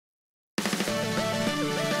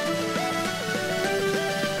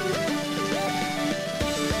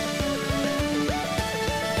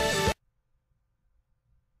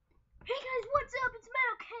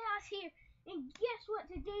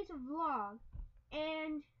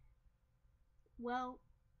And, well,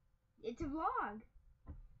 it's a vlog.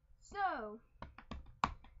 So,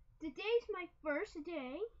 today's my first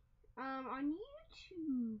day on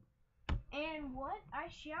YouTube. And what I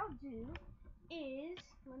shall do is,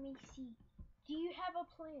 let me see, do you have a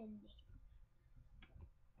plan?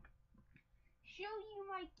 Show you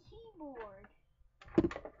my keyboard.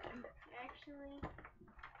 Actually,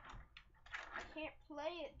 I can't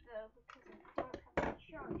play it though because I don't have my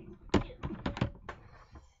charger.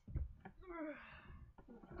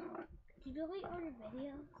 Did you delete all your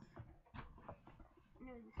videos?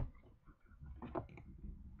 No,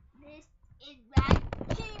 this is my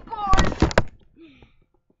keyboard!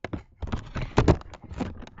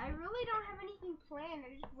 I really don't have anything planned. I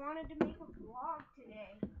just wanted to make a vlog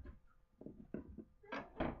today.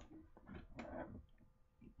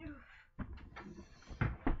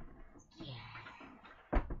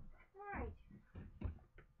 Alright.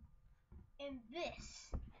 And this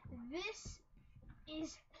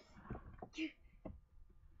is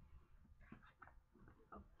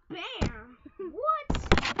bam! What?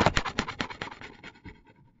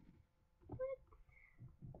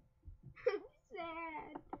 I'm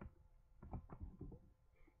sad.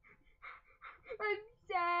 I'm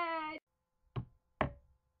sad.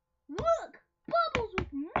 Look! Bubbles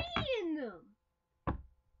with me in them!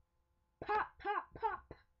 Pop, pop,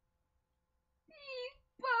 pop. These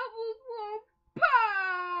bubbles won't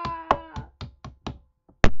pop!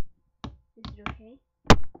 Is it okay?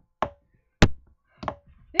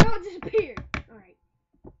 They all disappeared! Alright.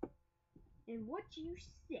 And what do you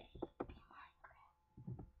say?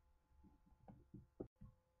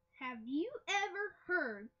 Have you ever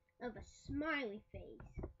heard of a smiley face?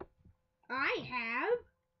 I have.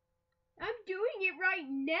 I'm doing it right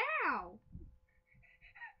now.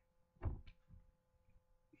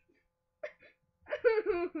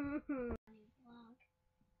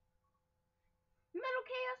 Metal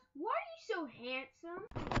Chaos, why are you so handsome?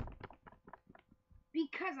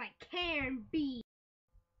 Because I can be.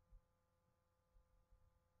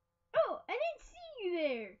 Oh, I didn't see you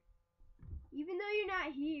there. Even though you're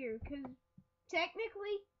not here, because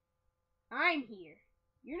technically, I'm here.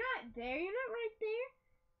 You're not there. You're not right there.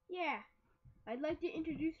 Yeah. I'd like to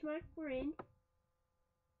introduce my friend.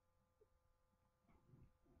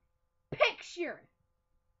 Picture!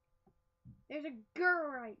 There's a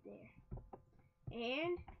girl right there.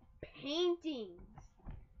 And paintings.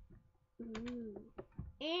 Ooh.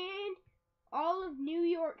 And all of New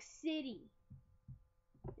York City.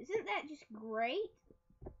 Isn't that just great?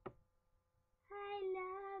 I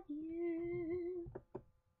love you.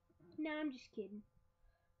 No, I'm just kidding.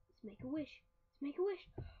 Let's make a wish. Let's make a wish.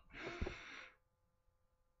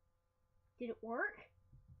 Did it work?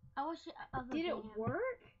 I wish of a Did band. it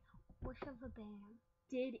work? Wish of a band.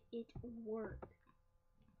 Did it work?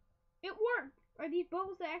 It worked! Are these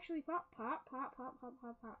bubbles that actually pop? Pop, pop, pop, pop,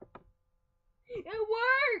 pop, pop. It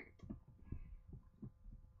worked!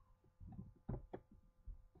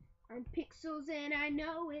 I'm Pixels and I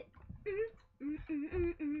know it.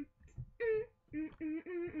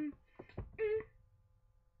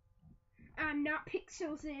 I'm not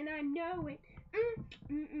Pixels and I know it.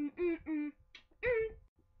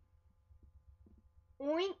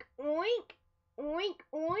 Oink, oink, oink,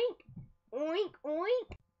 oink, oink,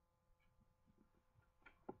 oink.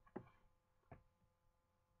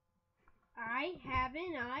 I have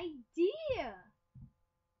an idea.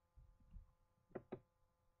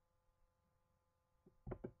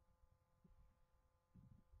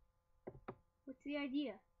 What's the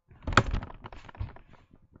idea?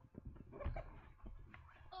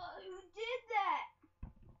 Who did that?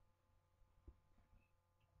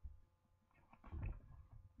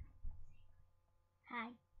 Hi.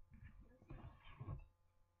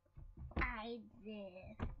 I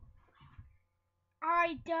did.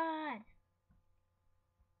 I done.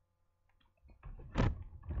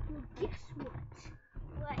 Well, guess what?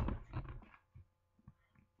 What?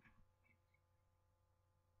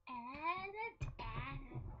 Add it.